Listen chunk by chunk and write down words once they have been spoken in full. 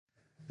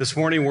This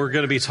morning we're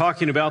going to be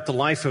talking about the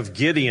life of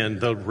Gideon,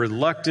 the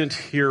reluctant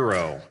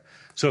hero.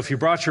 So if you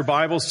brought your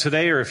Bibles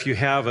today, or if you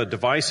have a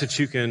device that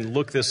you can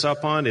look this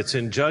up on, it's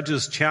in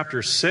Judges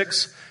chapter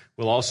 6.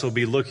 We'll also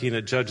be looking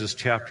at Judges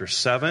chapter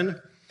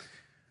 7.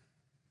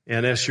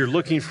 And as you're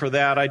looking for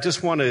that, I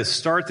just want to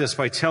start this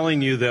by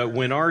telling you that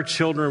when our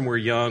children were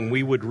young,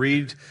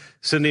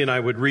 Cindy and I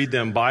would read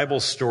them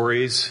Bible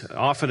stories,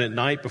 often at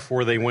night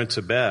before they went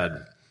to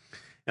bed.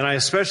 And I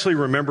especially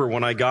remember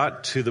when I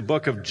got to the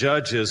book of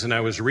Judges and I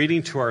was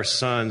reading to our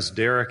sons,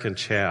 Derek and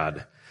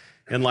Chad.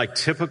 And like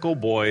typical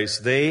boys,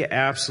 they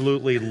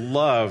absolutely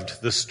loved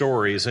the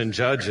stories in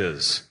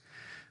Judges.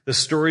 The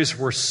stories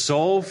were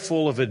so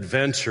full of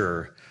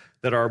adventure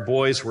that our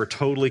boys were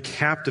totally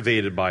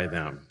captivated by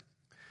them.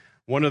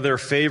 One of their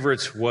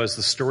favorites was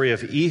the story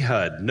of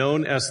Ehud,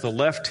 known as the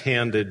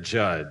left-handed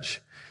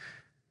judge.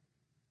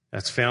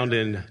 That's found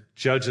in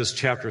Judges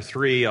chapter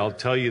 3. I'll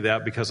tell you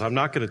that because I'm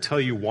not going to tell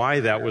you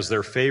why that was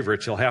their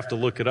favorite. You'll have to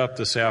look it up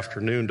this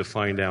afternoon to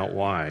find out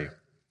why.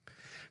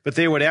 But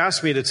they would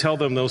ask me to tell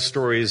them those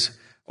stories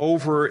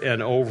over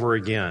and over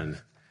again.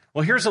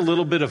 Well, here's a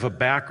little bit of a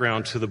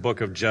background to the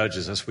book of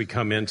Judges as we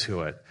come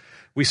into it.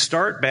 We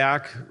start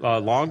back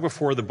long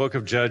before the book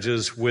of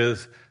Judges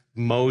with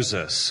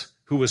Moses,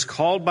 who was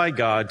called by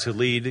God to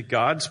lead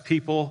God's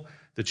people,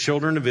 the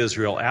children of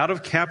Israel, out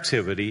of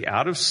captivity,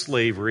 out of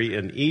slavery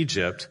in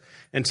Egypt,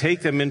 and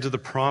take them into the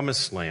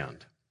promised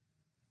land.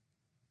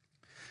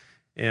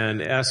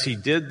 And as he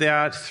did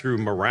that through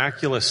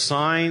miraculous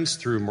signs,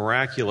 through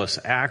miraculous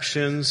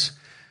actions,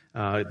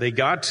 they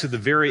got to the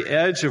very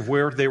edge of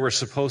where they were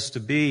supposed to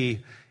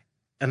be,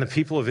 and the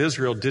people of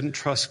Israel didn't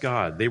trust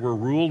God. They were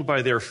ruled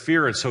by their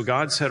fear, and so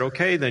God said,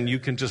 okay, then you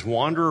can just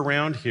wander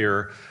around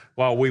here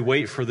while we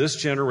wait for this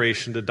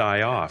generation to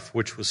die off,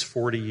 which was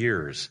 40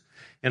 years.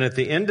 And at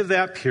the end of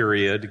that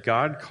period,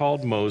 God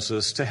called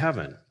Moses to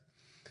heaven.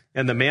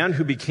 And the man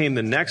who became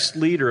the next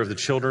leader of the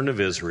children of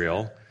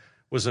Israel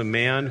was a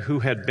man who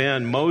had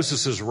been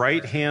Moses'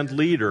 right-hand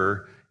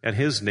leader, and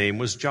his name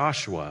was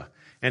Joshua.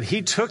 And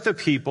he took the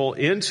people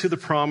into the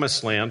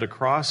promised land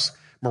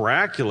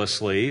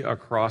miraculously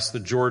across the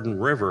Jordan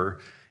River.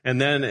 And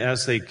then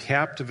as they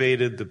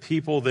captivated the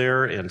people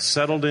there and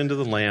settled into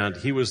the land,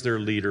 he was their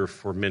leader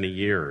for many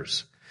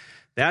years.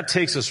 That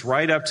takes us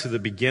right up to the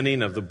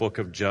beginning of the book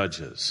of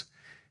Judges.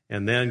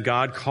 And then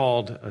God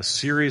called a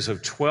series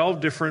of 12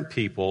 different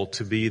people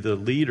to be the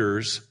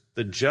leaders,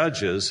 the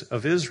judges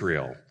of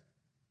Israel.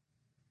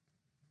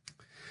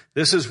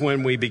 This is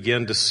when we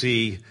begin to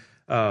see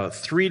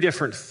three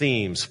different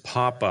themes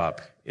pop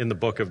up in the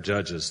book of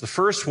Judges. The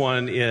first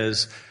one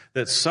is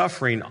that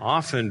suffering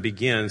often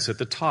begins at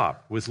the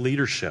top with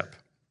leadership.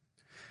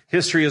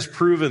 History has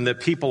proven that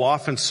people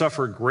often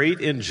suffer great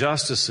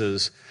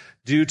injustices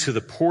due to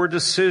the poor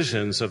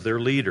decisions of their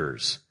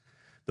leaders.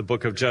 The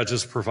book of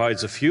Judges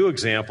provides a few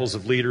examples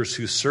of leaders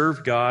who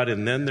served God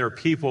and then their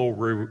people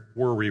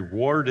were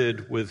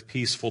rewarded with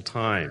peaceful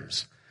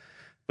times.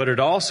 But it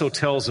also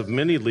tells of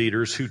many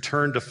leaders who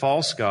turned to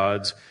false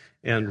gods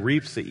and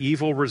reaped the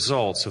evil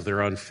results of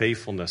their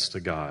unfaithfulness to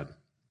God.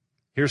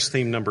 Here's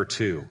theme number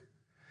 2.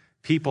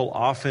 People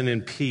often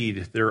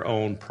impede their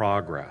own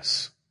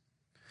progress.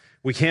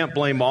 We can't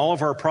blame all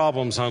of our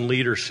problems on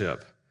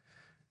leadership.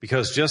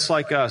 Because just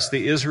like us,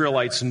 the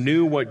Israelites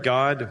knew what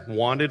God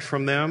wanted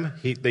from them.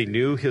 They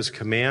knew his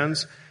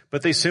commands,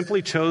 but they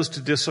simply chose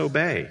to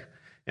disobey.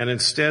 And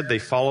instead, they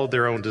followed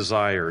their own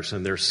desires,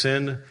 and their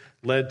sin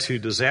led to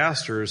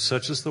disasters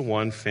such as the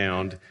one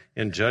found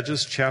in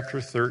Judges chapter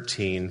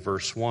 13,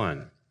 verse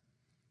 1.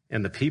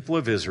 And the people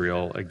of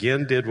Israel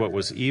again did what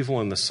was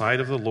evil in the sight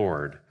of the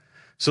Lord.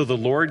 So the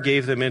Lord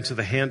gave them into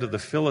the hand of the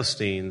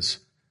Philistines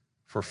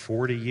for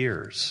 40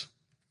 years.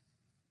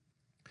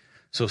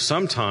 So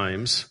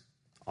oftentimes,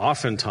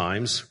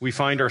 we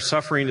find our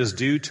suffering is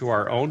due to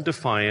our own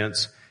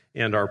defiance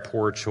and our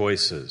poor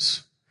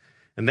choices.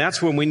 And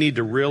that's when we need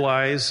to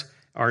realize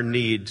our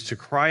need to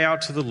cry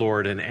out to the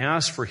Lord and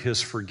ask for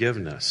his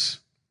forgiveness.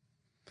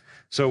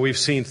 So we've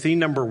seen theme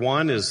number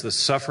 1 is that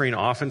suffering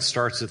often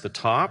starts at the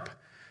top.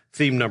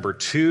 Theme number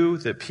 2,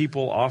 that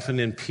people often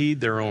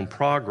impede their own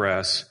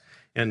progress.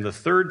 And the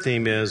third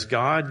theme is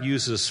God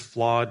uses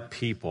flawed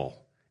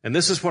people. And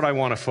this is what I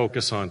want to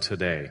focus on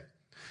today.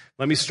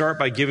 Let me start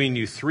by giving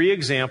you 3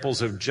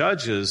 examples of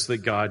judges that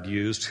God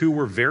used who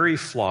were very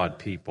flawed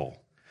people.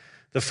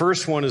 The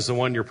first one is the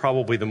one you're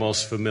probably the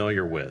most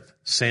familiar with,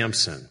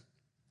 Samson.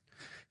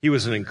 He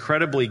was an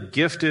incredibly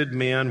gifted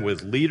man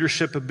with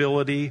leadership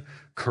ability,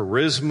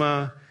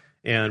 charisma,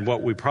 and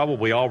what we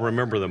probably all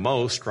remember the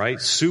most, right?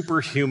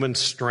 Superhuman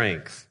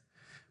strength.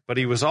 But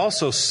he was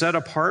also set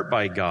apart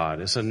by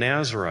God as a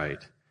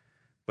Nazirite.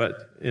 But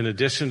in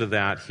addition to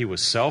that, he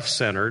was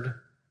self-centered,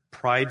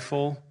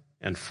 prideful,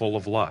 and full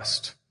of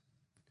lust.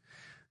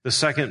 The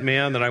second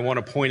man that I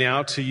want to point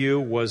out to you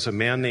was a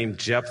man named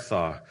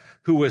Jephthah,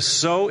 who was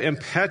so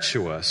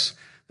impetuous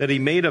that he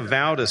made a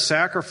vow to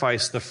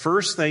sacrifice the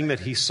first thing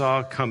that he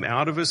saw come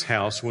out of his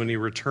house when he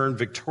returned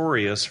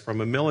victorious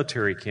from a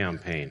military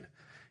campaign.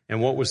 And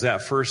what was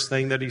that first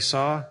thing that he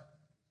saw?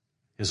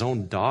 his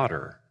own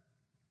daughter.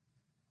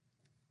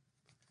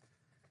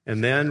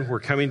 And then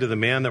we're coming to the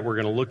man that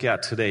we're going to look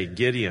at today,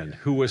 Gideon,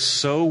 who was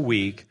so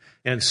weak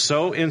and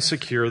so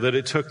insecure that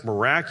it took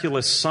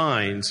miraculous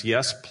signs,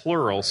 yes,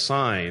 plural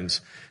signs,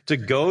 to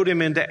goad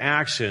him into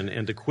action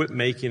and to quit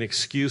making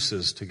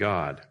excuses to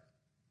God.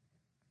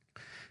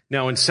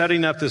 Now, in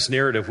setting up this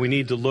narrative, we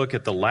need to look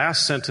at the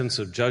last sentence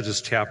of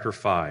Judges chapter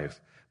 5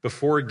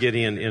 before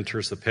Gideon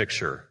enters the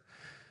picture.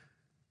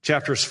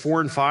 Chapters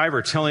 4 and 5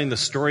 are telling the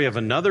story of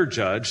another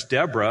judge,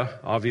 Deborah,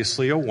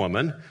 obviously a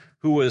woman,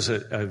 who was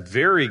a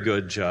very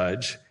good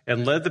judge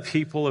and led the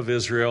people of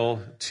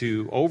Israel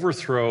to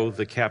overthrow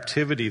the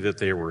captivity that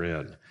they were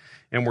in.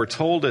 And we're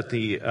told at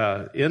the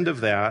end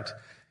of that,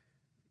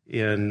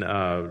 in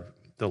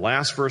the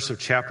last verse of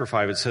chapter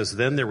 5, it says,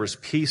 "Then there was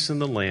peace in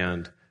the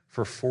land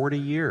for 40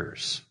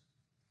 years.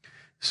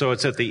 So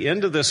it's at the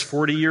end of this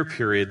 40-year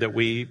period that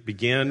we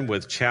begin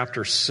with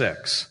chapter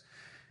 6.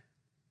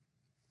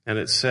 And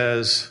it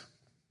says,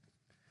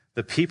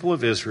 "The people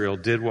of Israel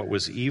did what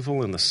was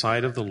evil in the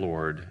sight of the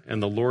Lord,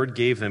 and the Lord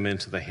gave them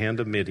into the hand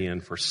of Midian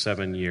for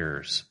 7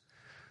 years."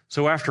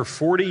 So after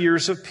 40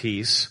 years of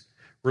peace,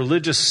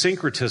 religious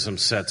syncretism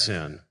sets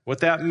in. What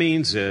that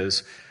means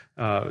is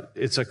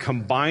it's a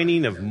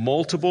combining of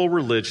multiple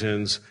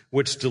religions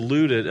which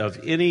dilute it of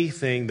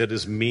anything that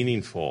is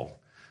meaningful.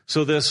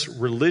 So this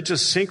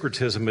religious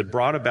syncretism had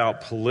brought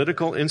about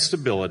political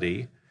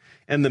instability,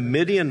 and the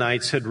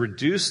Midianites had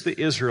reduced the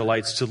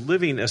Israelites to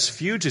living as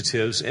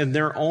fugitives in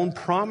their own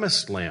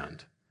promised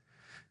land.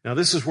 Now,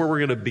 this is where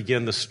we're going to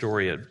begin the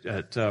story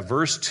at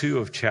verse 2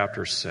 of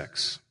chapter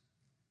 6.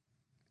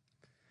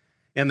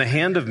 "And the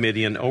hand of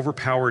Midian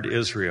overpowered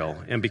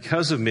Israel, and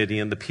because of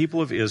Midian, the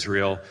people of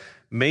Israel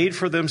made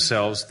for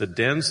themselves the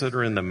dens that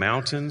are in the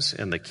mountains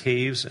and the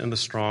caves and the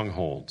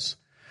strongholds.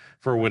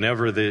 For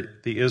whenever the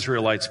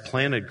Israelites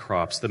planted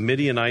crops, the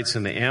Midianites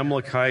and the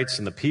Amalekites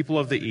and the people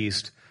of the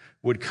east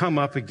would come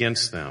up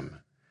against them.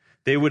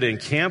 They would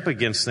encamp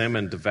against them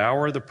and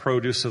devour the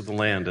produce of the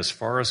land as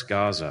far as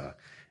Gaza,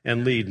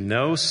 and leave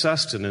no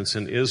sustenance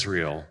in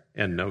Israel,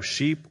 and no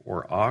sheep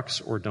or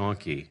ox or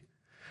donkey.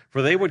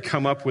 For they would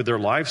come up with their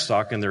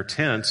livestock and their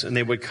tents, and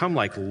they would come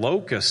like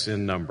locusts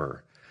in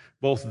number.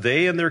 Both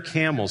they and their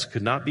camels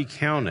could not be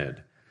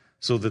counted,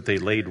 so that they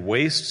laid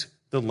waste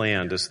the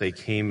land as they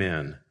came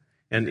in.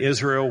 And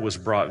Israel was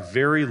brought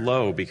very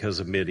low because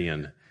of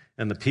Midian,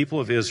 and the people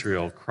of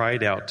Israel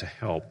cried out to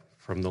help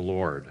from the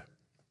Lord."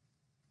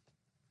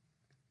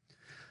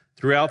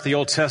 Throughout the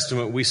Old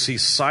Testament, we see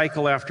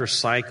cycle after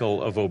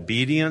cycle of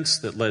obedience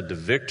that led to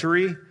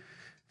victory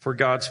for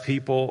God's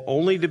people,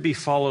 only to be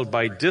followed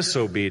by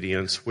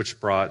disobedience, which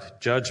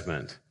brought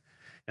judgment.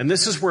 And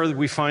this is where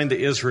we find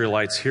the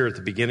Israelites here at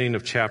the beginning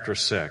of chapter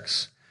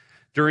 6.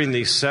 During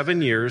these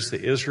 7 years,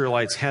 the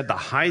Israelites had to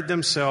hide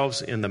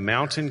themselves in the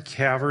mountain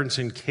caverns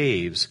and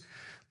caves,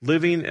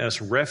 living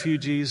as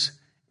refugees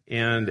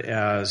and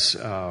as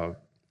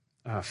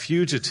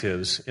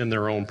fugitives in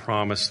their own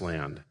promised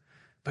land.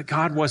 But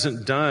God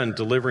wasn't done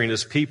delivering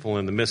his people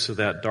in the midst of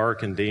that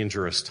dark and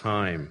dangerous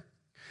time.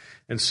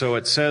 And so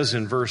it says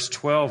in verse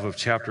 12 of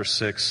chapter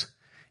 6,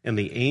 "And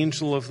the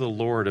angel of the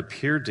Lord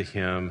appeared to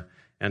him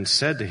and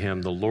said to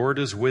him, 'The Lord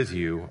is with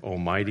you, O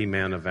mighty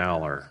man of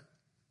valor.'"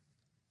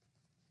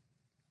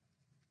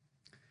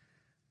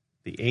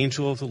 The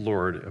angel of the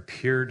Lord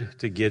appeared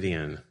to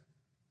Gideon,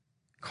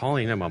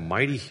 calling him a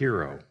mighty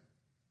hero.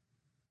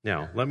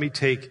 Now, let me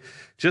take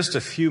just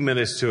a few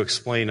minutes to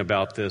explain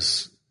about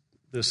this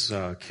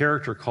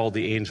character called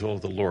the angel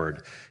of the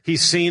Lord.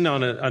 He's seen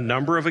on a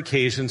number of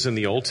occasions in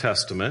the Old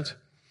Testament,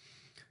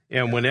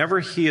 and whenever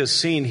he is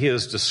seen, he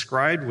is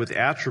described with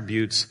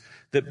attributes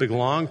that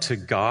belong to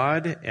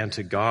God and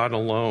to God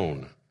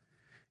alone.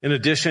 In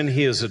addition,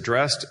 he is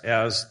addressed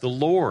as the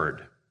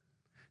Lord.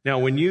 Now,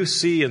 when you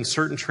see in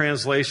certain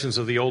translations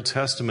of the Old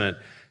Testament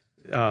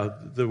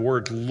the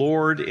word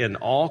Lord in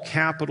all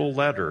capital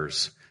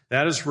letters,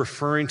 that is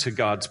referring to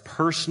God's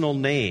personal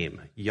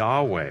name,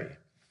 Yahweh.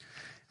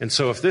 And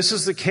so if this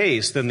is the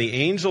case, then the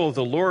angel of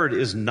the Lord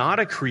is not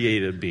a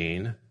created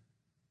being.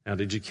 Now,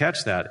 did you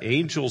catch that?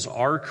 Angels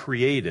are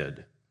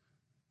created.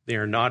 They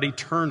are not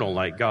eternal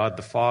like God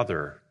the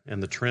Father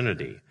and the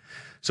Trinity.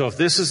 So if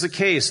this is the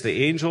case,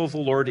 the angel of the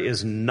Lord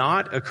is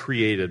not a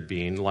created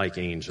being like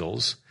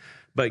angels,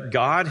 but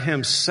God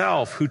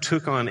himself who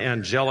took on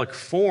angelic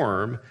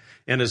form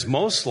and is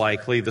most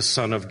likely the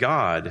Son of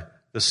God,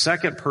 the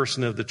second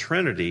person of the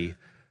Trinity,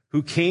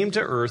 who came to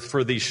earth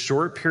for these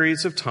short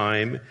periods of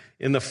time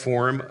in the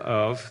form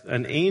of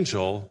an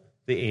angel,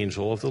 the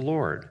angel of the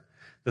Lord.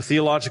 The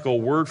theological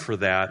word for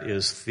that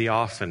is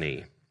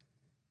theophany.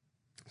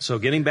 So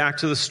getting back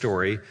to the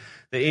story,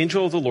 the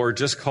angel of the Lord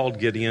just called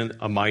Gideon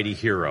a mighty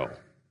hero.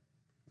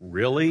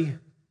 Really?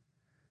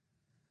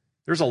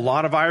 There's a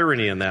lot of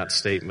irony in that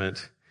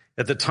statement.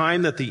 At the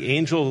time that the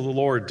angel of the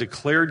Lord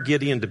declared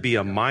Gideon to be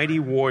a mighty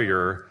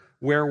warrior,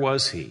 where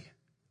was he?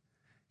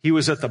 He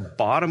was at the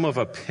bottom of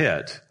a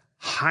pit,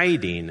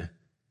 hiding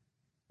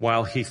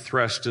while he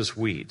threshed his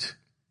wheat.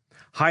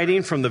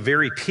 hiding from the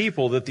very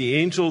people that the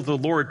angel of the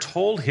Lord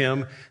told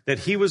him that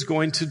he was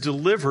going to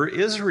deliver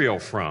Israel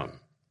from.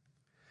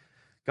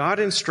 God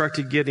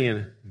instructed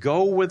Gideon,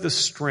 "Go with the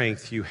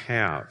strength you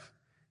have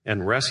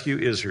and rescue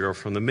Israel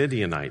from the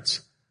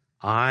Midianites.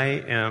 I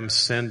am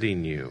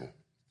sending you."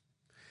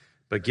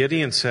 But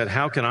Gideon said,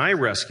 "How can I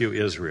rescue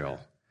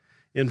Israel?"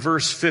 In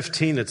verse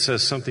 15, it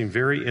says something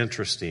very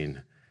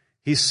interesting.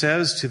 He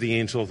says to the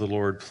angel of the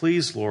Lord,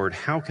 "Please, Lord,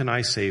 how can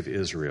I save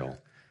Israel?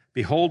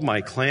 Behold,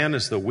 my clan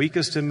is the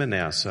weakest in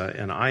Manasseh,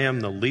 and I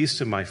am the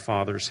least in my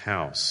father's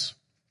house."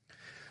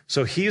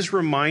 So he's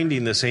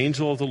reminding this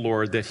angel of the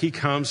Lord that he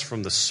comes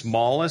from the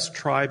smallest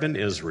tribe in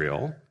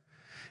Israel,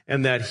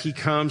 and that he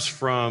comes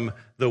from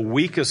the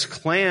weakest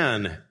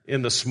clan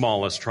in the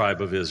smallest tribe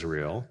of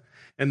Israel,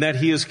 and that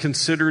he is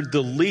considered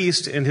the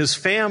least in his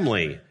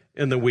family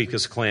in the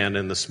weakest clan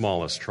in the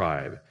smallest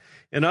tribe.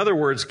 In other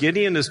words,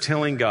 Gideon is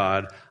telling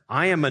God,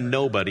 "I am a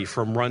nobody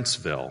from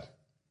Runtsville."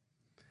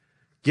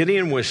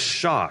 Gideon was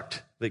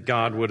shocked that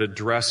God would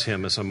address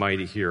him as a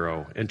mighty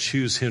hero and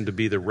choose him to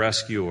be the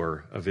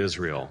rescuer of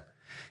Israel.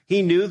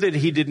 He knew that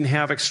he didn't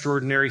have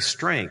extraordinary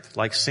strength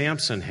like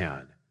Samson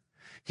had.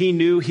 He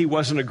knew he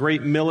wasn't a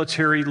great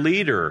military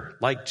leader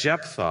like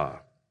Jephthah.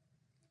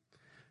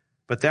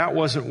 But that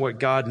wasn't what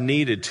God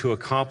needed to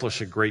accomplish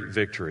a great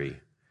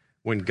victory.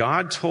 When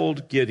God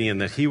told Gideon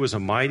that he was a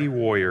mighty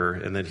warrior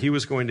and that he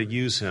was going to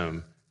use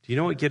him, do you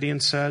know what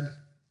Gideon said?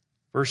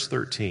 Verse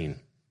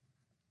 13.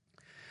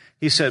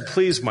 He said,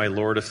 "Please, my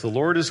Lord, if the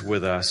Lord is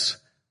with us,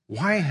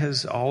 why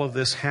has all of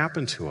this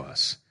happened to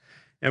us?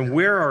 And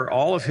where are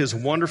all of his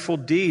wonderful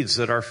deeds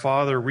that our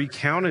father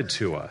recounted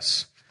to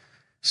us,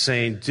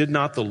 saying, 'Did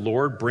not the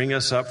Lord bring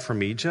us up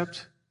from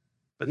Egypt?'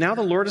 But now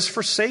the Lord has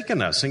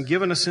forsaken us and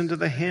given us into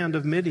the hand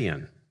of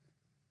Midian."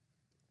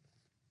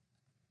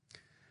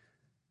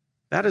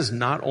 That is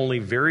not only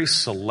very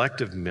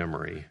selective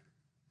memory,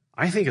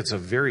 I think it's a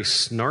very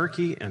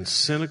snarky and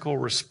cynical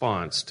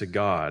response to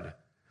God,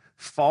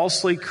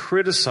 falsely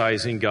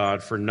criticizing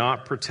God for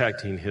not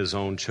protecting his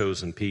own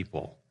chosen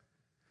people.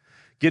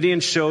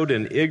 Gideon showed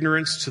an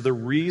ignorance to the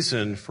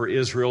reason for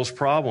Israel's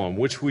problem,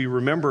 which we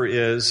remember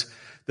is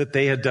that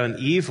they had done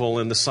evil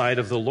in the sight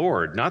of the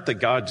Lord, not that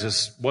God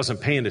just wasn't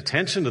paying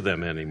attention to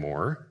them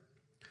anymore.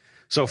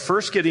 So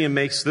first Gideon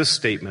makes this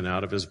statement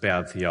out of his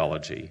bad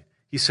theology.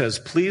 He says,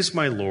 "Please,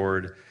 my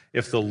Lord,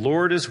 if the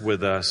Lord is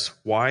with us,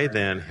 why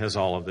then has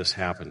all of this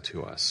happened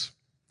to us?"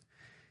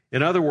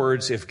 In other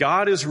words, if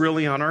God is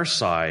really on our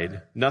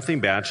side,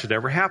 nothing bad should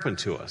ever happen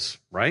to us,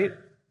 right?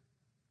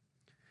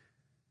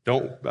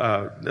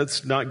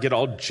 Let's not get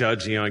all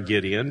judgy on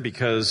Gideon,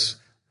 because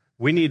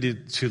we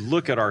need to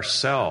look at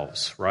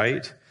ourselves,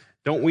 right?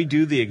 Don't we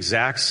do the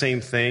exact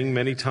same thing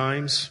many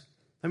times?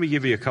 Let me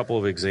give you a couple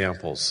of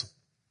examples.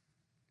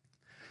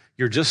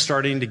 You're just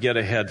starting to get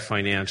ahead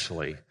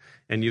financially,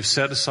 and you've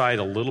set aside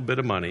a little bit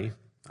of money.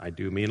 I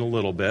do mean a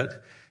little bit.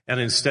 And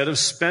instead of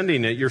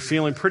spending it, you're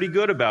feeling pretty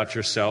good about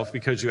yourself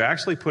because you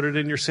actually put it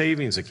in your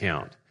savings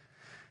account.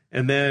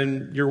 And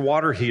then your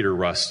water heater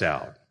rusts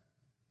out,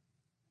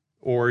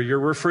 or your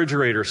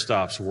refrigerator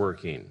stops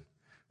working,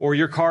 or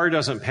your car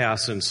doesn't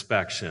pass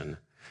inspection,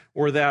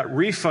 or that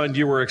refund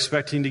you were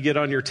expecting to get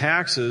on your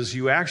taxes,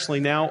 you actually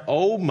now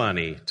owe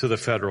money to the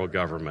federal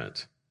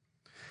government.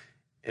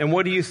 And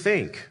what do you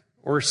think?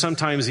 Or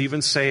sometimes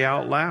even say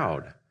out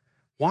loud,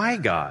 "Why,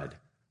 God?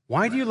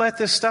 Why do you let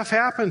this stuff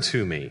happen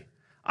to me?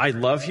 I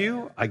love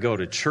you. I go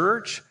to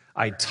church.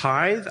 I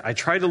tithe. I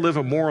try to live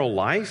a moral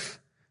life."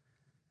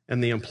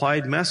 And the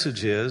implied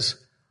message is,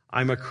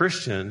 I'm a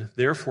Christian,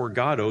 therefore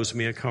God owes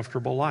me a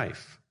comfortable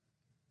life.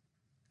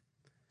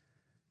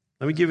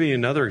 Let me give you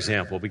another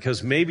example,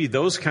 because maybe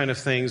those kind of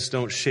things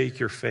don't shake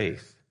your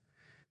faith.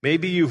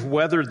 Maybe you've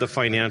weathered the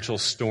financial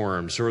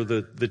storms or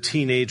the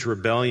teenage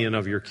rebellion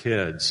of your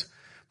kids.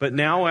 But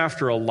now,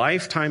 after a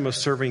lifetime of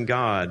serving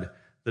God,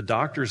 the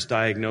doctor's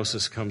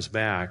diagnosis comes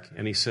back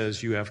and he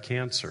says, "You have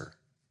cancer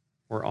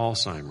or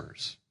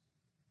Alzheimer's."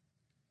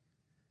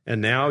 And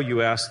now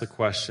you ask the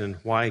question,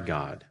 "Why,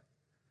 God?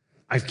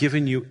 I've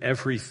given you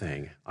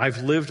everything.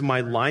 I've lived my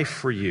life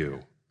for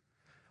you.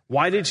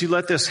 Why did you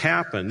let this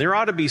happen? There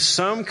ought to be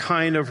some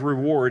kind of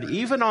reward,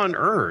 even on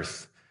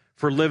earth,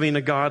 for living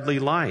a godly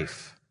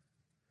life.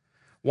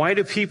 Why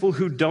do people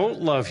who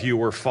don't love you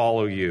or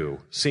follow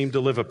you seem to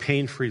live a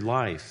pain-free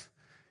life?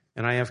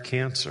 And I have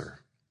cancer."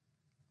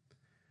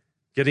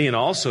 Gideon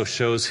also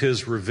shows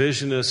his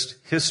revisionist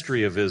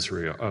history of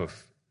Israel,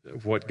 of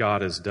what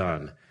God has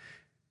done.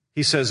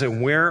 He says,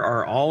 "And where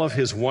are all of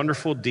his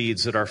wonderful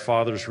deeds that our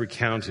fathers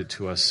recounted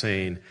to us,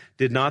 saying,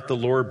 'Did not the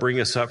Lord bring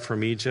us up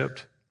from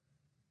Egypt?'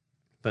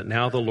 But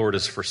now the Lord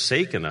has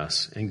forsaken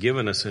us and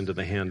given us into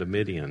the hand of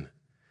Midian."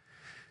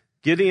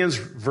 Gideon's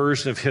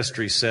version of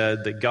history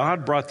said that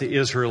God brought the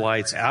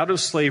Israelites out of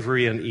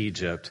slavery in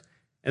Egypt,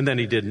 and then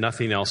he did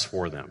nothing else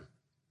for them.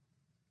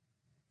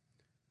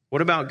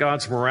 What about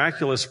God's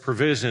miraculous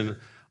provision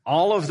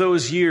all of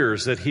those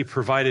years that he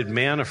provided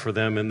manna for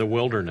them in the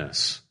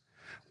wilderness,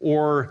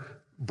 or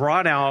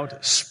brought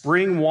out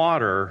spring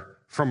water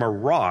from a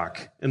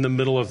rock in the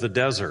middle of the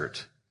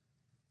desert?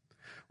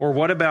 Or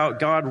what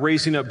about God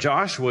raising up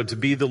Joshua to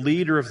be the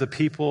leader of the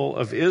people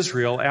of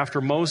Israel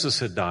after Moses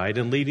had died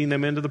and leading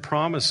them into the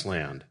promised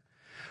land?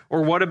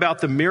 Or what about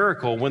the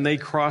miracle when they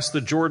crossed the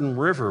Jordan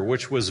River,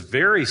 which was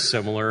very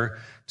similar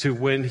to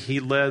when he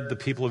led the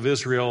people of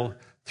Israel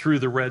through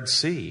the Red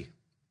Sea?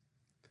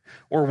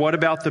 Or what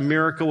about the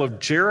miracle of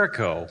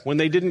Jericho, when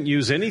they didn't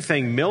use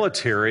anything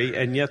military,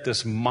 and yet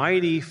this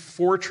mighty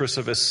fortress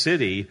of a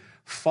city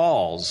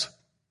falls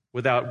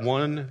without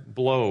one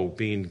blow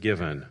being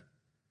given?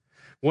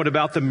 What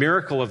about the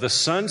miracle of the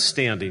sun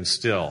standing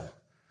still,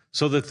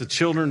 so that the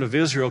children of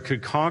Israel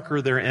could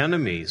conquer their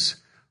enemies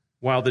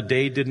while the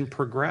day didn't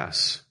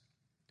progress?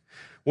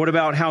 What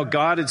about how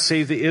God had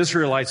saved the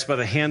Israelites by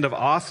the hand of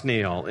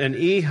Othniel and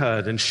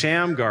Ehud and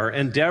Shamgar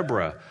and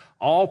Deborah,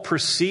 all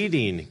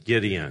preceding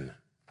Gideon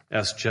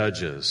as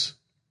judges?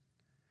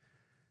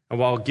 And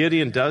while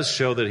Gideon does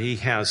show that he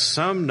has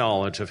some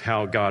knowledge of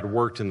how God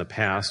worked in the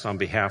past on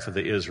behalf of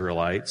the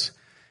Israelites,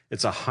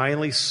 it's a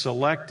highly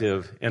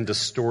selective and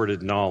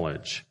distorted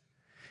knowledge.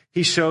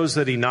 He shows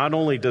that he not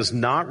only does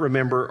not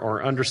remember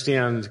or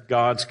understand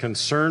God's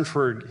concern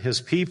for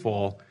his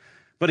people,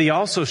 but he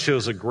also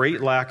shows a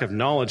great lack of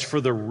knowledge for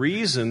the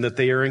reason that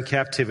they are in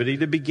captivity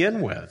to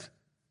begin with,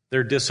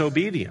 their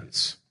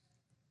disobedience.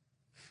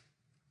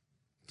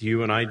 Do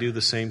you and I do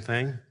the same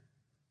thing?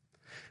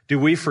 Do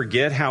we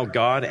forget how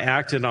God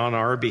acted on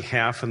our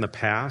behalf in the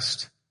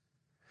past?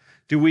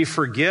 Do we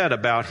forget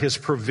about his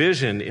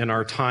provision in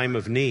our time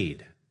of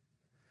need?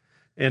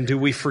 And do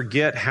we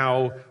forget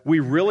how we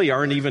really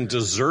aren't even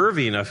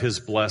deserving of his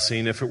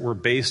blessing if it were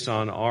based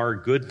on our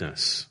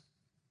goodness?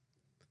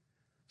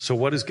 So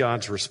what is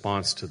God's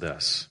response to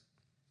this?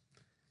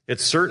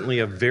 It's certainly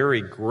a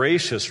very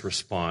gracious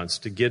response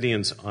to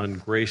Gideon's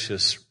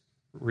ungracious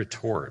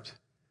retort.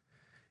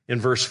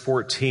 In verse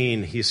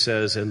 14, he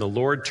says, "And the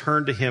Lord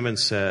turned to him and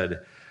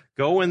said,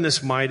 'Go in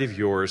this might of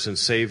yours and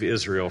save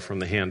Israel from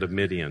the hand of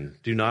Midian.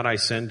 Do not I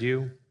send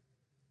you?'"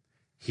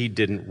 He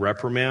didn't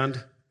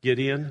reprimand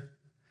Gideon.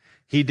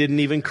 He didn't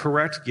even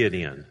correct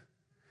Gideon.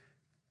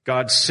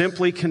 God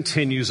simply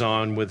continues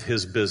on with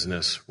his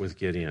business with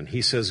Gideon.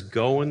 He says,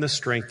 "Go in the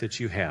strength that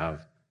you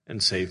have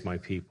and save my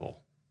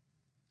people."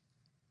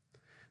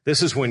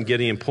 This is when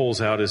Gideon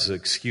pulls out his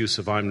excuse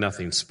of, "I'm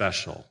nothing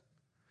special.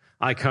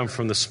 I come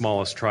from the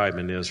smallest tribe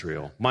in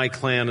Israel. My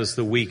clan is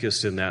the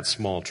weakest in that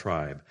small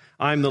tribe.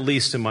 I'm the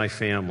least in my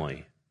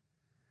family."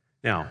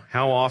 Now,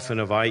 how often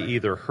have I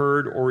either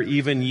heard or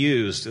even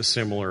used a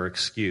similar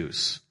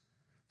excuse?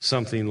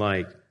 Something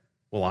like,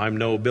 "Well, I'm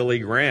no Billy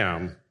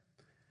Graham,"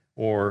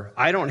 or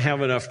 "I don't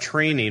have enough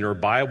training or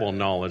Bible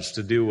knowledge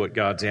to do what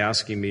God's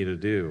asking me to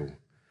do,"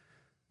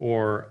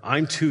 or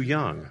 "I'm too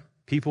young.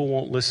 People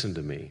won't listen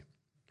to me,"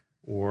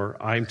 or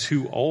 "I'm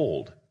too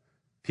old.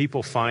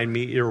 People find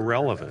me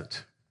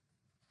irrelevant."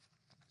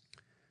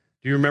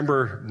 Do you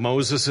remember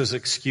Moses'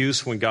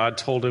 excuse when God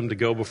told him to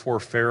go before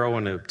Pharaoh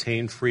and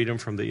obtain freedom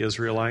from the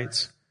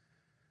Israelites?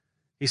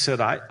 He said,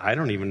 I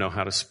don't even know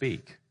how to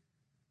speak.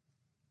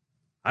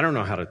 I don't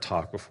know how to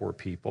talk before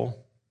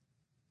people."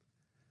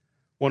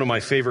 One of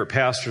my favorite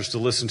pastors to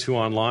listen to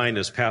online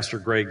is Pastor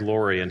Greg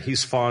Laurie, and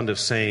he's fond of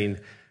saying,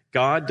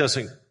 "God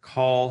doesn't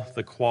call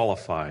the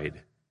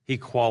qualified, he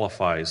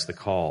qualifies the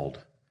called."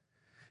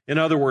 In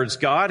other words,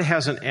 God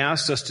hasn't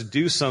asked us to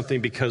do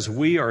something because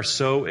we are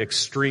so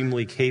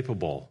extremely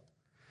capable.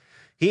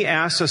 He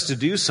asks us to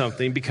do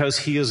something because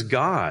he is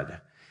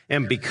God.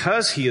 And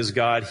because he is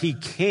God, he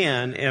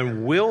can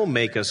and will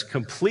make us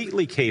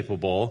completely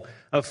capable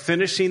of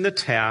finishing the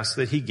task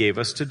that he gave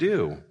us to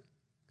do.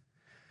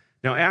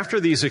 Now, after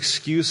these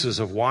excuses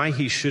of why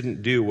he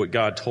shouldn't do what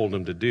God told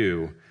him to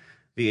do,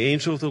 the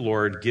angel of the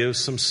Lord gives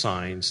some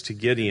signs to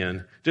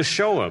Gideon to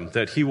show him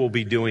that he will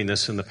be doing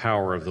this in the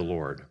power of the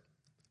Lord.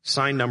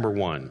 Sign number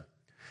 1.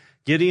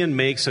 Gideon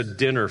makes a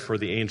dinner for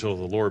the angel of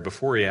the Lord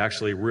before he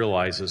actually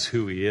realizes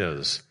who he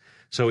is.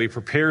 So he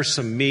prepares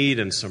some meat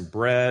and some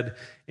bread,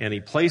 and he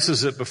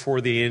places it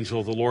before the angel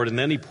of the Lord, and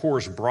then he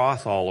pours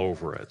broth all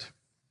over it.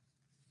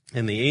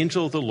 And the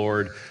angel of the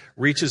Lord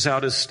reaches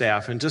out his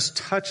staff and just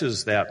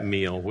touches that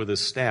meal with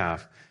his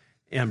staff,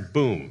 and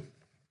boom,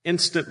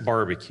 instant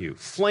barbecue.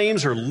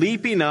 Flames are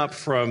leaping up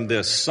from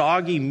this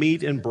soggy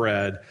meat and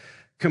bread,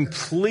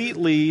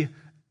 completely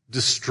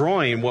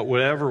destroying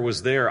whatever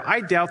was there. I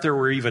doubt there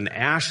were even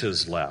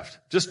ashes left,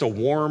 just a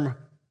warm,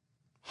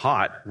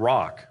 hot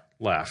rock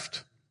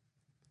left.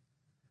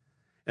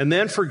 And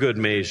then for good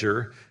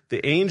measure,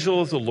 the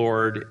angel of the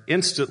Lord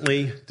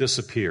instantly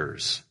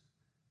disappears.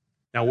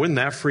 Now, wouldn't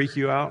that freak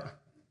you out?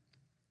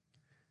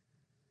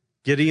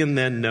 Gideon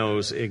then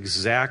knows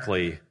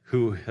exactly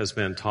who has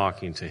been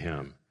talking to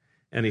him.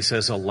 And he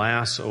says,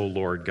 "Alas, O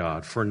Lord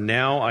God, for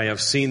now I have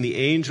seen the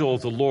angel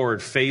of the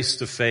Lord face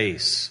to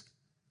face."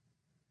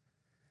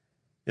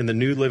 In the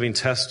New Living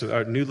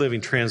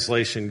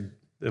Translation,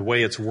 the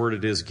way it's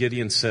worded is,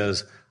 Gideon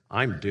says,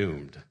 "I'm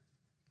doomed."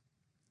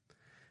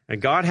 And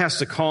God has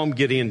to calm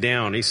Gideon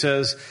down. He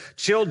says,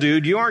 "Chill,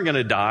 dude, you aren't going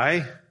to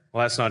die."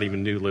 Well, that's not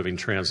even New Living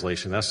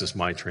Translation. That's just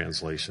my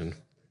translation.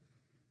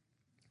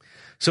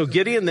 So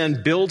Gideon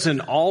then builds an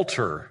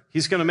altar.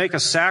 He's going to make a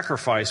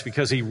sacrifice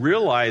because he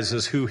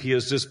realizes who he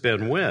has just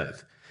been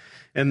with.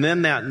 And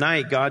then that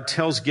night, God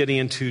tells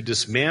Gideon to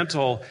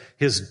dismantle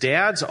his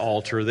dad's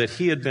altar that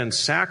he had been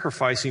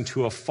sacrificing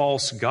to a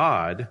false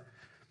god.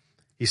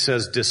 He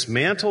says,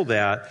 dismantle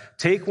that,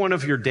 take one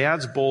of your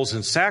dad's bulls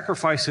and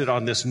sacrifice it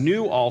on this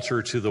new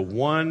altar to the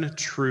one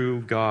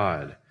true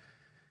God.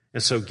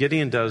 And so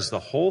Gideon does the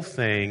whole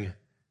thing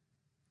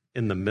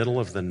in the middle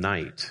of the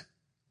night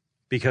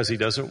because he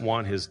doesn't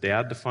want his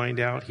dad to find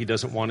out. He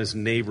doesn't want his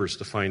neighbors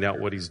to find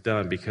out what he's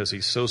done because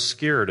he's so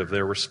scared of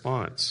their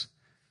response.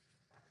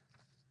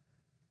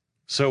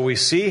 So we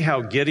see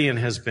how Gideon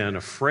has been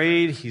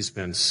afraid, he's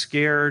been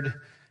scared,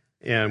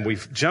 and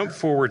we've jumped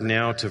forward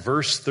now to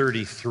verse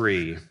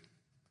 33.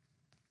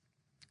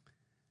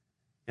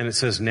 And it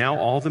says, now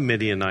all the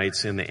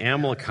Midianites and the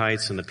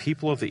Amalekites and the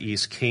people of the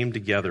east came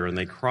together, and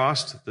they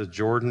crossed the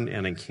Jordan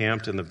and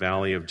encamped in the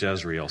valley of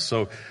Jezreel.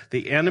 So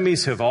the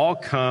enemies have all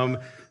come.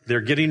 They're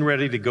getting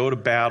ready to go to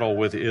battle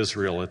with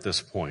Israel at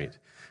this point.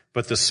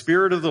 But the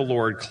Spirit of the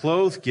Lord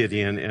clothed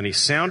Gideon, and he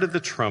sounded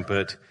the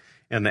trumpet,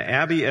 and the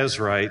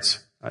Abiezrites,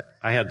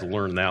 I had to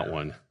learn that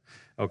one,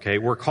 okay,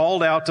 were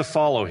called out to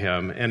follow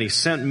him, and he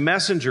sent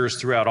messengers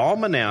throughout all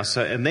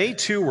Manasseh, and they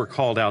too were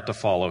called out to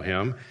follow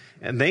him,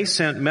 and they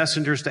sent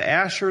messengers to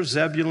Asher,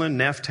 Zebulun,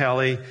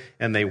 Naphtali,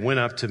 and they went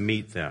up to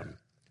meet them.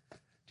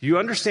 Do you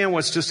understand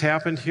what's just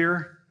happened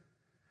here?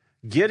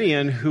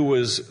 Gideon, who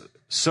was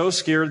so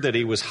scared that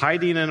he was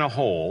hiding in a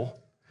hole,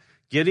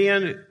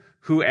 Gideon,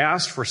 who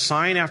asked for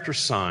sign after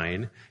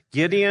sign,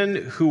 Gideon,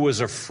 who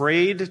was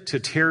afraid to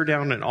tear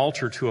down an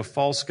altar to a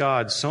false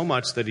god so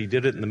much that he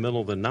did it in the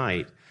middle of the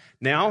night,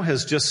 now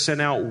has just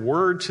sent out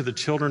word to the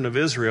children of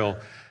Israel,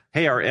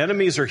 hey, our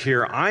enemies are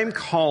here. I'm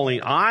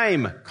calling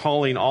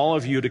all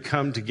of you to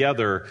come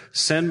together.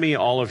 Send me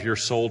all of your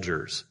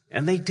soldiers.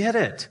 And they did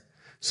it.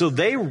 So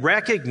they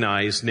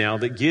recognize now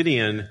that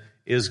Gideon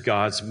is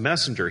God's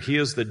messenger. He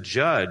is the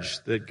judge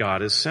that God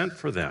has sent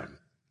for them.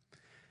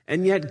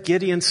 And yet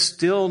Gideon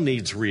still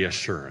needs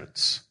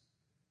reassurance.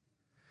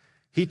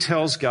 He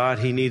tells God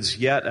he needs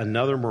yet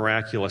another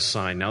miraculous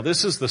sign. Now,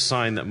 this is the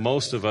sign that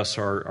most of us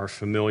are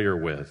familiar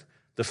with,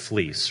 the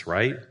fleece,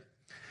 right?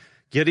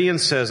 Gideon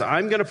says,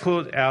 I'm going to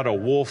put out a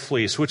wool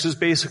fleece, which is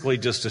basically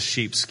just a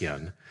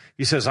sheepskin.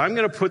 He says, I'm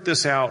going to put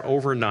this out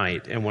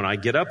overnight, and when I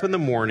get up in the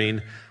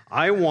morning,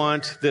 I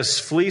want this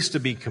fleece to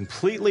be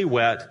completely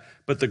wet,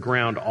 but the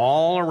ground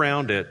all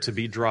around it to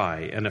be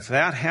dry. And if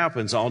that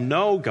happens, I'll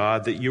know,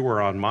 God, that you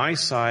are on my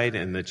side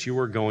and that you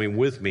are going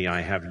with me.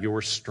 I have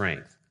your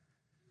strength.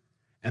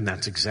 And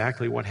that's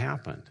exactly what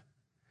happened.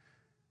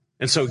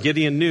 And so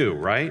Gideon knew,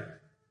 right?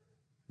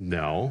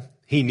 No,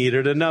 he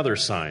needed another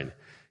sign.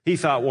 He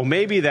thought, well,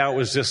 maybe that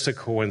was just a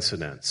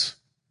coincidence.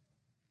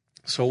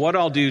 So what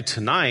I'll do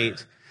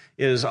tonight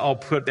is I'll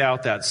put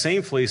out that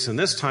same fleece, and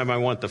this time I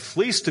want the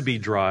fleece to be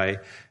dry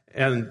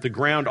and the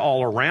ground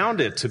all around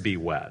it to be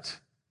wet.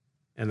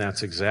 And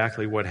that's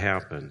exactly what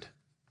happened.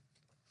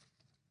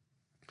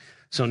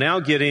 So now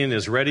Gideon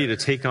is ready to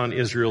take on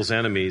Israel's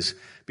enemies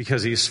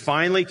because he's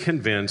finally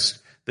convinced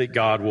that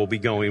God will be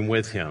going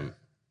with him.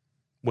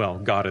 Well,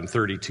 God and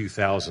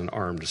 32,000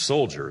 armed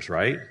soldiers,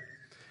 right?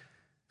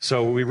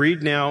 So we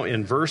read now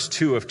in verse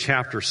 2 of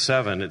chapter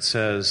 7, it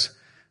says,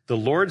 the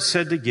Lord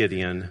said to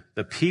Gideon,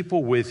 the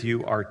people with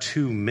you are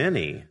too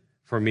many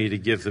for me to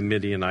give the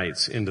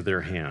Midianites into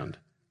their hand,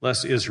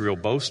 lest Israel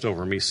boast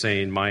over me,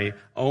 saying, my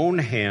own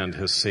hand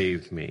has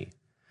saved me.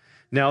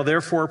 Now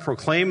therefore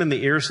proclaim in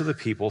the ears of the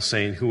people,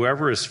 saying,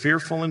 whoever is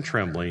fearful and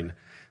trembling,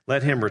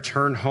 let him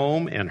return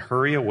home and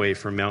hurry away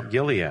from Mount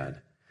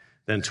Gilead.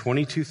 Then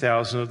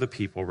 22,000 of the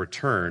people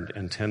returned,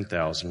 and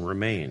 10,000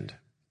 remained.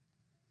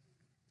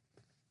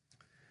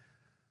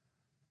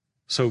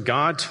 So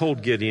God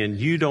told Gideon,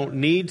 you don't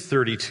need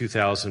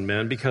 32,000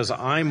 men because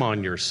I'm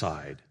on your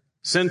side.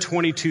 Send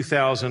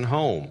 22,000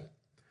 home.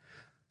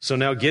 So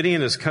now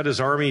Gideon has cut his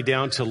army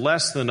down to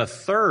less than a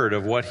third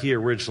of what he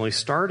originally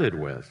started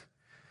with.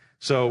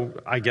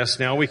 So I guess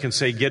now we can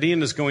say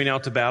Gideon is going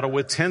out to battle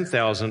with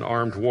 10,000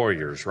 armed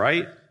warriors,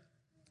 right?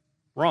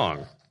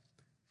 Wrong.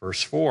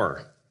 Verse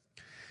 4.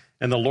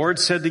 And the Lord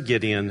said to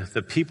Gideon,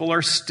 the people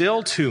are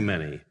still too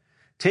many.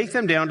 Take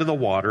them down to the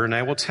water, and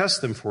I will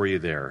test them for you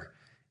there.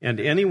 And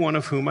any one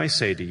of whom I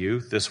say to you,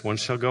 this one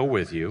shall go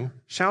with you,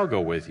 shall go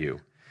with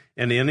you.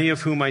 And any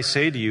of whom I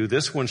say to you,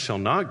 this one shall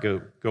not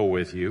go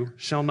with you,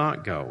 shall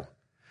not go.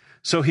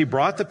 So he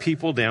brought the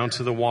people down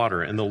to the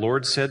water, and the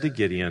Lord said to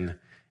Gideon,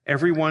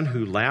 everyone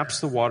who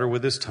laps the water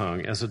with his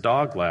tongue, as a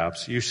dog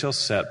laps, you shall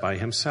set by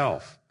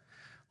himself.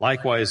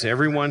 Likewise,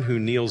 everyone who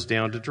kneels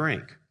down to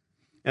drink.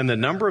 And the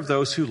number of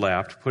those who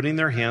lapped, putting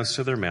their hands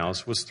to their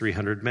mouths, was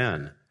 300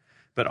 men.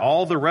 But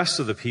all the rest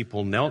of the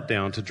people knelt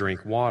down to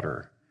drink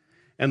water.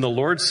 And the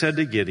Lord said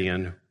to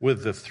Gideon,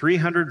 with the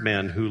 300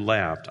 men who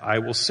lapped, I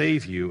will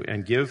save you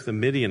and give the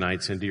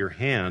Midianites into your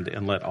hand,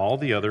 and let all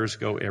the others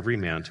go every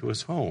man to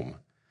his home.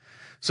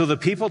 So the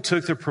people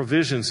took their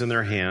provisions in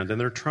their hand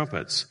and their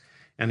trumpets.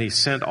 And he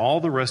sent all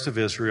the rest of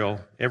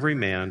Israel, every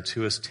man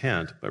to his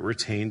tent, but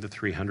retained the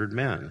 300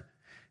 men.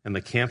 And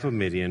the camp of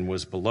Midian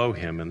was below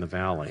him in the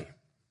valley.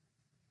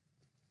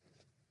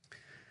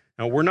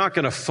 Now, we're not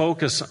going to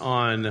focus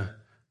on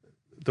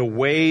the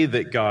way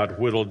that God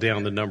whittled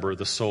down the number of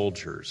the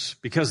soldiers,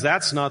 because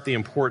that's not the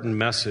important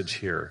message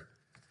here.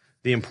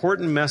 The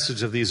important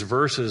message of these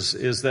verses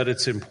is that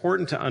it's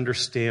important to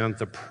understand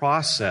the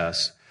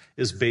process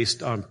is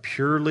based on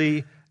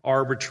purely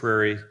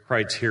arbitrary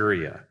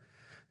criteria.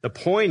 The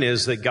point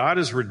is that God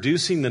is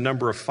reducing the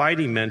number of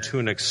fighting men to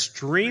an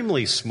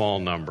extremely small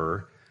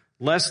number,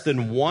 less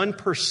than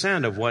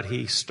 1% of what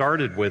he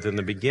started with in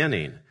the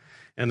beginning.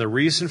 And the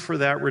reason for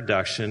that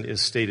reduction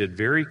is stated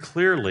very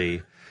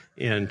clearly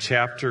in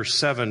chapter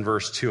 7,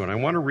 verse 2. And I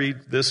want to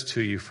read this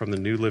to you from the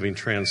New Living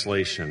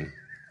Translation.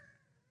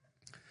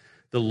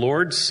 The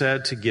Lord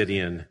said to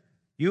Gideon,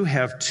 "You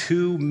have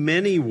too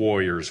many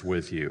warriors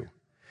with you.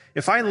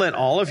 If I let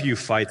all of you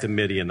fight the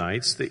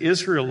Midianites, the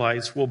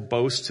Israelites will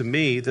boast to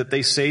me that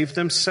they saved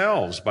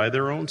themselves by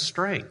their own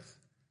strength."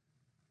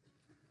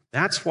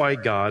 That's why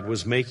God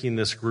was making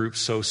this group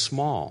so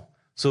small,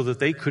 so that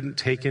they couldn't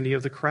take any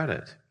of the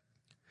credit.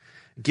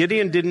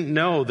 Gideon didn't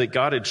know that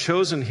God had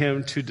chosen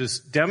him to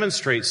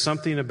demonstrate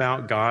something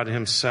about God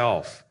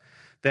himself,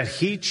 that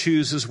he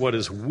chooses what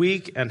is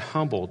weak and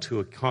humble to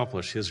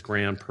accomplish his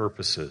grand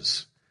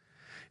purposes.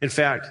 In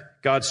fact,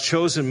 God's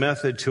chosen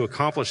method to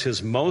accomplish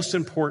his most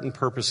important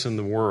purpose in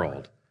the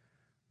world,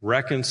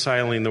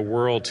 reconciling the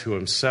world to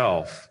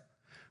himself,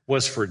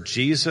 was for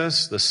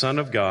Jesus, the Son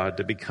of God,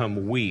 to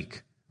become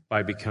weak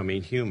by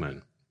becoming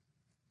human.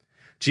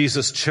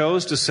 Jesus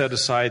chose to set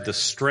aside the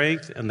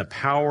strength and the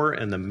power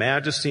and the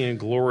majesty and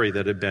glory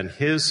that had been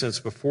his since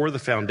before the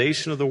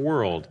foundation of the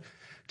world,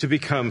 to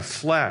become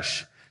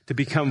flesh, to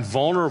become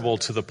vulnerable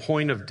to the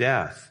point of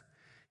death.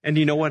 And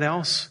you know what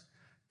else?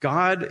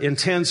 God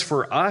intends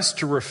for us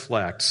to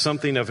reflect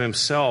something of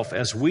himself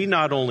as we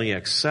not only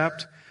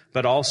accept,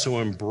 but also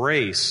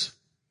embrace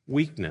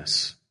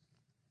weakness.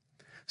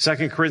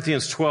 2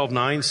 Corinthians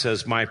 12:9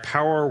 says, "My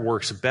power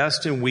works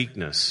best in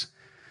weakness."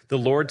 The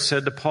Lord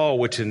said to Paul,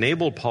 which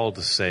enabled Paul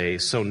to say,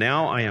 "So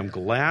now I am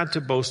glad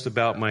to boast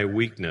about my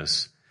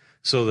weakness,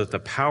 so that the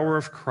power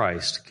of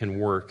Christ can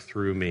work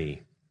through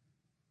me."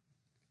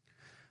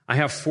 I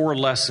have 4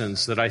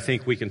 lessons that I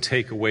think we can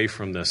take away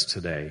from this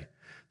today.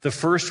 The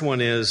first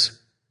one is,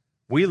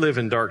 we live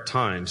in dark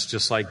times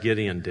just like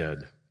Gideon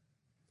did.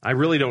 I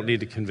really don't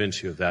need to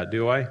convince you of that,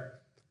 do I?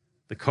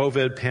 The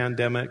COVID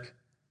pandemic,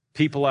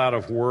 people out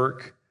of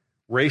work,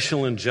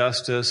 racial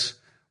injustice,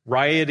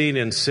 rioting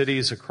in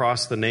cities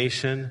across the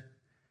nation.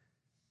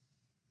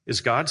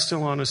 Is God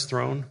still on his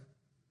throne?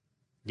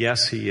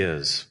 Yes, he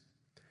is.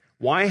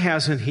 Why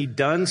hasn't he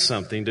done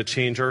something to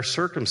change our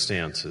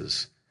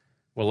circumstances?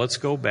 Well, let's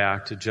go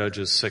back to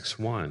Judges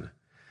 6:1.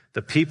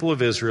 The people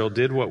of Israel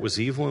did what was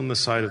evil in the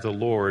sight of the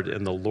Lord,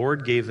 and the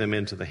Lord gave them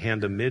into the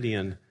hand of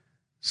Midian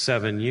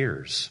 7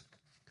 years.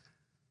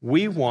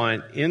 We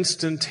want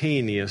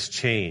instantaneous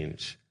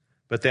change,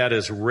 but that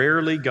is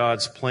rarely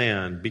God's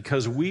plan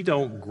because we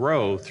don't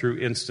grow through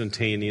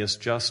instantaneous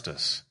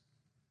justice.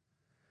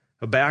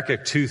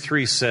 Habakkuk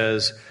 2:3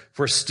 says,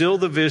 "For still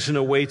the vision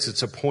awaits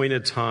its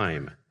appointed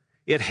time.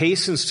 It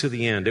hastens to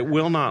the end. It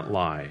will not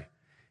lie.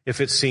 If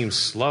it seems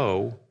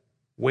slow,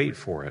 wait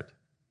for it.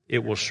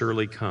 It will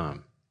surely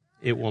come.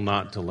 It will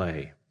not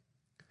delay."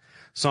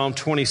 Psalm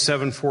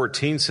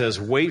 27:14 says,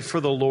 "Wait for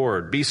the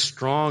Lord. Be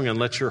strong and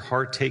let your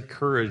heart take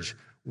courage.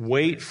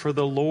 Wait for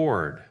the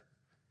Lord."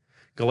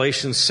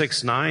 Galatians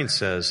 6:9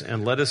 says,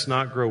 "And let us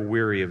not grow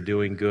weary of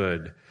doing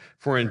good,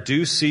 for in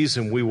due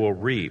season we will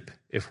reap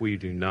if we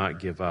do not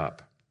give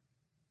up."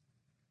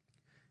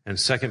 And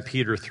 2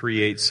 Peter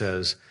 3:8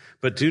 says,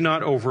 "But do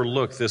not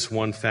overlook this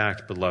one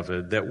fact,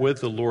 beloved, that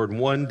with the Lord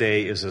 1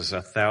 day is as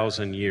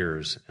 1,000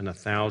 years, and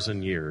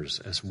 1,000 years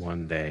as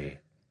 1 day."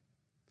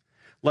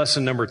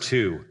 Lesson number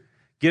 2,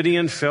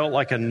 Gideon felt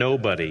like a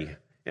nobody,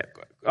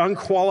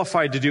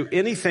 unqualified to do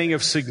anything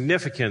of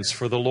significance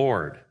for the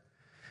Lord.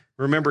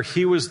 Remember,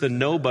 he was the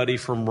nobody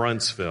from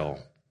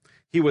Runtsville.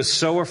 He was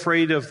so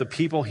afraid of the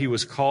people he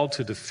was called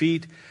to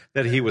defeat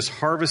that he was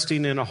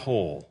harvesting in a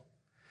hole.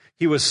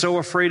 He was so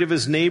afraid of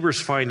his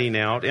neighbors finding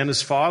out and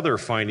his father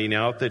finding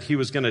out that he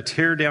was going to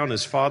tear down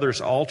his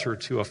father's altar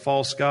to a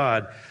false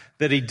god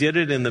that he did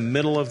it in the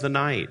middle of the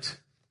night.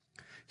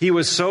 He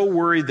was so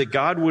worried that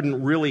God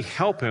wouldn't really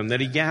help him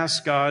that he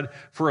asked God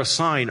for a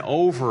sign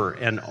over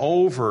and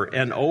over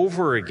and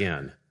over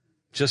again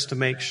just to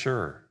make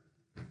sure.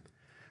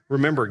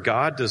 Remember,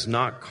 God does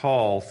not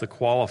call the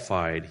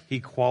qualified.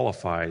 He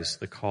qualifies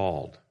the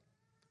called.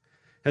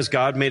 Has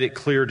God made it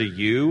clear to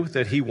you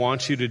that he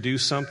wants you to do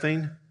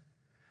something?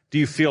 Do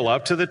you feel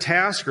up to the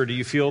task, or do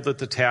you feel that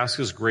the task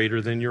is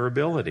greater than your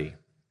ability?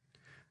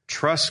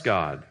 Trust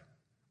God,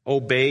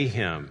 obey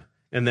him,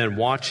 and then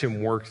watch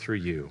him work through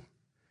you.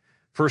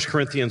 1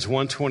 Corinthians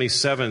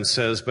 1:27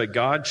 says, "But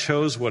God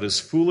chose what is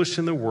foolish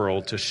in the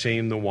world to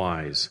shame the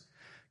wise.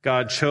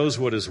 God chose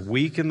what is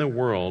weak in the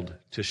world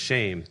to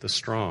shame the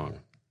strong."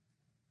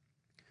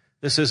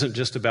 This isn't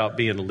just about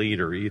being a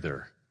leader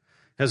either.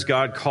 Has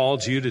God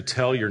called you to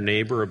tell your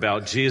neighbor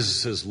about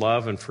Jesus'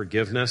 love and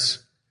forgiveness?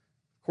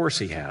 Of course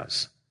he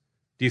has.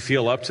 Do you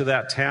feel up to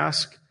that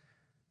task?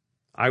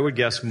 I would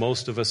guess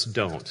most of us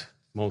don't,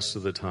 most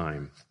of the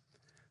time.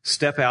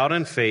 Step out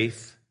in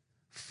faith,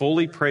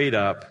 fully prayed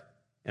up,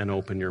 and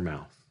open your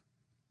mouth.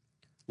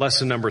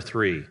 Lesson number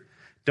 3,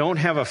 don't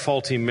have a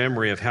faulty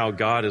memory of how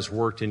God has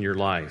worked in your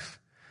life.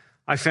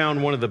 I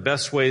found one of the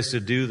best ways to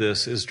do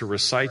this is to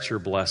recite your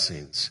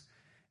blessings.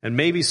 And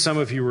maybe some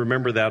of you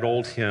remember that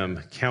old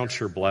hymn, Count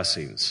Your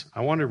Blessings.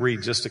 I want to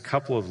read just a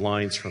couple of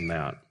lines from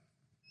that.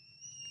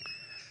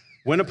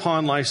 When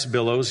upon life's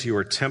billows you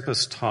are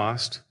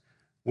tempest-tossed,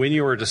 when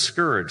you are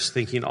discouraged,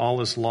 thinking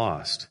all is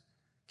lost,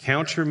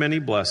 count your many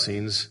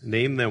blessings,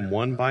 name them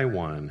one by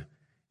one,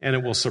 and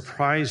it will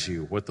surprise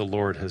you what the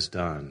Lord has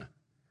done.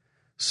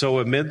 So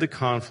amid the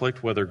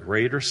conflict, whether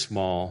great or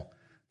small,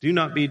 do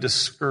not be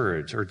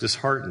discouraged or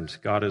disheartened.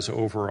 God is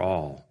over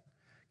all.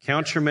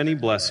 Count your many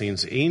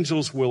blessings.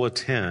 Angels will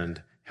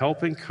attend,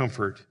 help and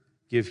comfort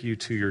give you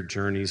to your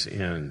journey's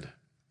end.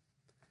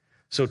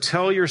 So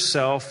tell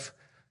yourself,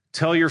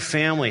 tell your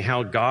family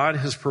how God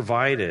has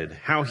provided,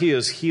 how he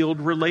has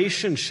healed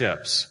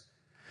relationships,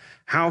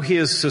 how he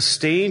has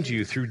sustained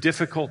you through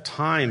difficult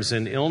times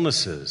and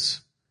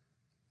illnesses.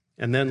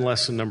 And then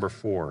lesson number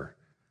 4,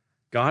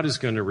 God is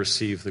going to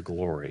receive the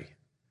glory.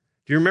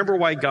 Do you remember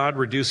why God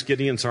reduced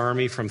Gideon's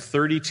army from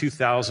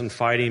 32,000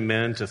 fighting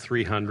men to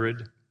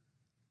 300?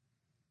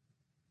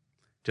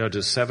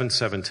 Judges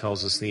 7:7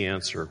 tells us the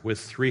answer. With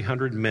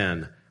 300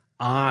 men,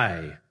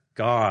 I,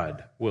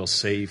 God, will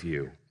save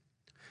you.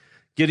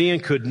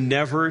 Gideon could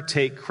never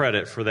take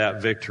credit for that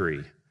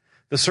victory.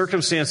 The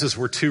circumstances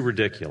were too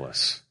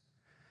ridiculous.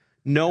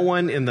 No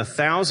one in the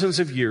thousands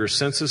of years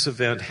since this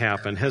event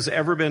happened has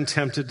ever been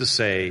tempted to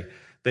say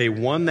they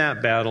won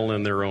that battle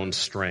in their own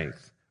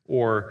strength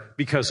or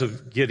because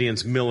of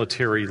Gideon's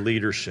military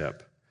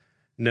leadership.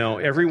 No,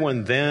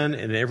 everyone then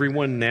and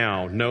everyone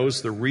now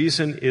knows the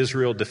reason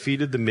Israel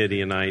defeated the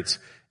Midianites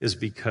is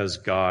because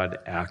God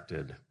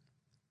acted.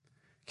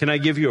 Can I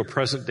give you a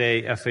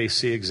present-day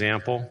FAC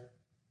example?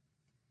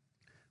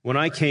 When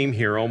I came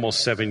here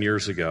almost 7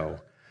 years ago,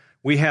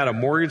 we had a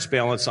mortgage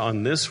balance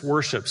on this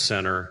worship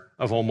center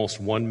of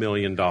almost $1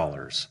 million,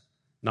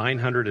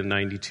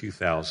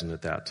 $992,000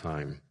 at that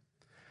time.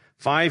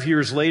 5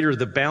 years later,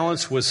 the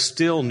balance was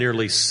still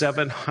nearly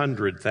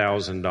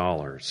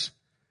 $700,000.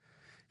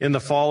 In the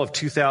fall of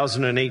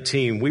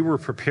 2018, we were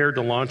prepared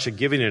to launch a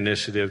giving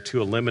initiative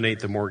to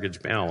eliminate the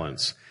mortgage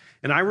balance.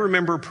 And I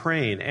remember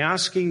praying,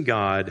 asking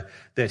God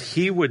that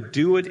he would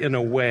do it in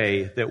a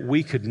way that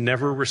we could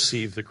never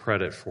receive the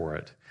credit for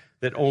it,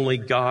 that only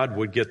God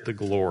would get the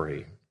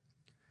glory.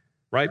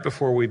 Right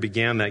before we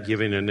began that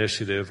giving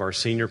initiative, our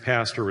senior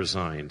pastor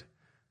resigned,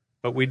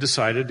 but we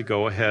decided to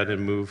go ahead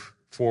and move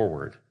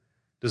forward.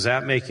 Does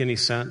that make any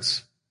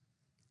sense?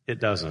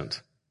 It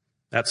doesn't.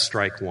 That's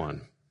strike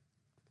one.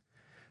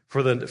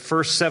 For the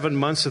first 7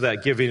 months of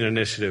that giving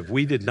initiative,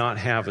 we did not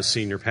have a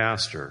senior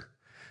pastor.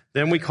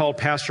 Then we called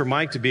Pastor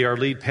Mike to be our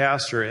lead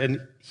pastor,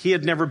 and he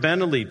had never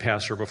been a lead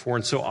pastor before,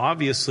 and so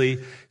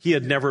obviously he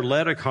had never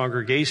led a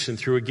congregation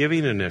through a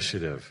giving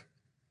initiative.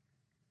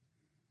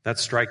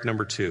 That's strike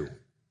number 2.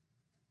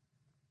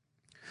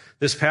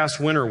 This past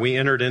winter, we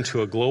entered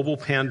into a global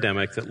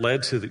pandemic that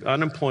led to the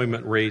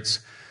unemployment rates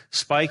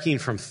spiking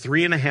from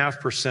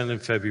 3.5% in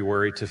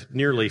February to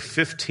nearly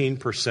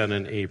 15%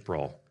 in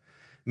April.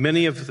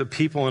 Many of the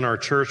people in our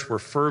church were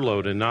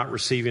furloughed and not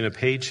receiving a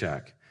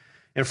paycheck.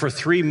 And for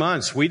 3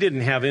 months, we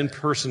didn't have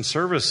in-person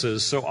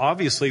services, so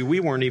obviously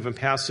we weren't even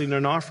passing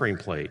an offering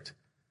plate.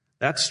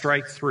 That's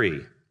strike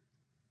 3.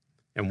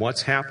 And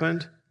what's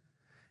happened?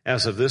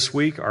 As of this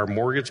week, our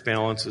mortgage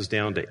balance is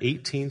down to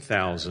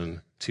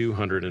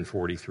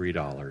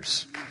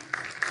 $18,243.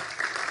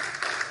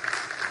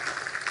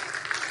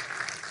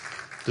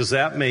 Does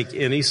that make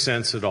any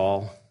sense at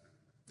all?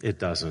 It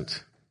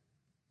doesn't.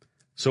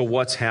 So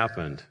what's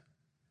happened?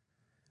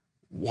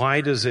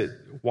 What is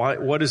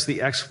the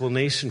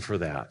explanation for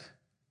that?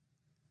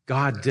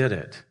 God did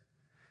it.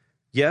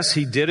 Yes,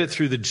 he did it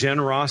through the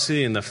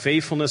generosity and the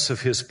faithfulness of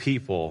his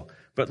people,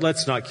 but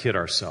let's not kid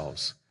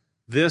ourselves.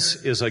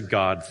 This is a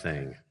God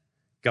thing.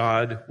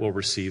 God will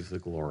receive the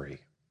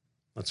glory.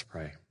 Let's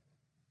pray.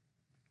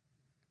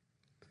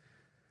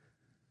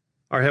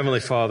 Our Heavenly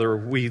Father,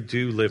 we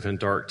do live in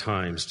dark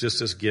times, just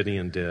as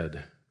Gideon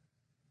did.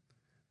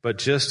 But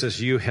just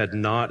as you had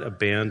not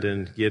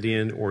abandoned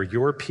Gideon or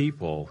your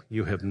people,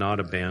 you have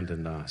not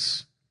abandoned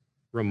us.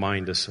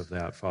 Remind us of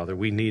that, Father.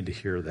 We need to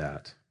hear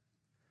that.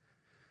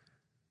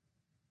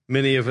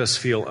 Many of us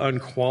feel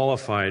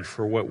unqualified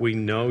for what we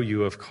know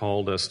you have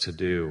called us to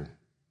do.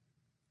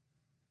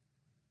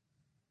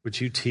 Would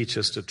you teach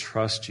us to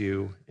trust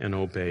you and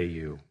obey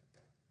you?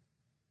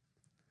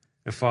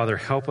 And Father,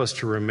 help us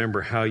to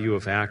remember how you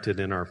have acted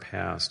in our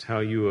past,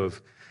 how you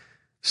have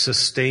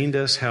sustained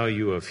us, how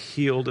you have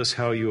healed us,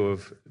 how you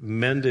have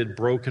mended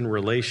broken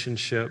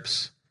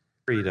relationships,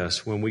 freed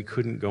us when we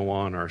couldn't go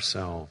on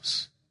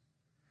ourselves.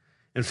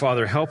 And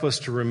Father, help us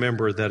to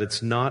remember that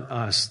it's not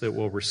us that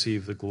will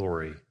receive the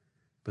glory,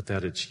 but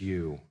that it's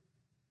you.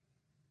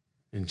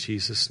 In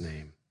Jesus'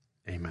 name,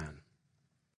 amen.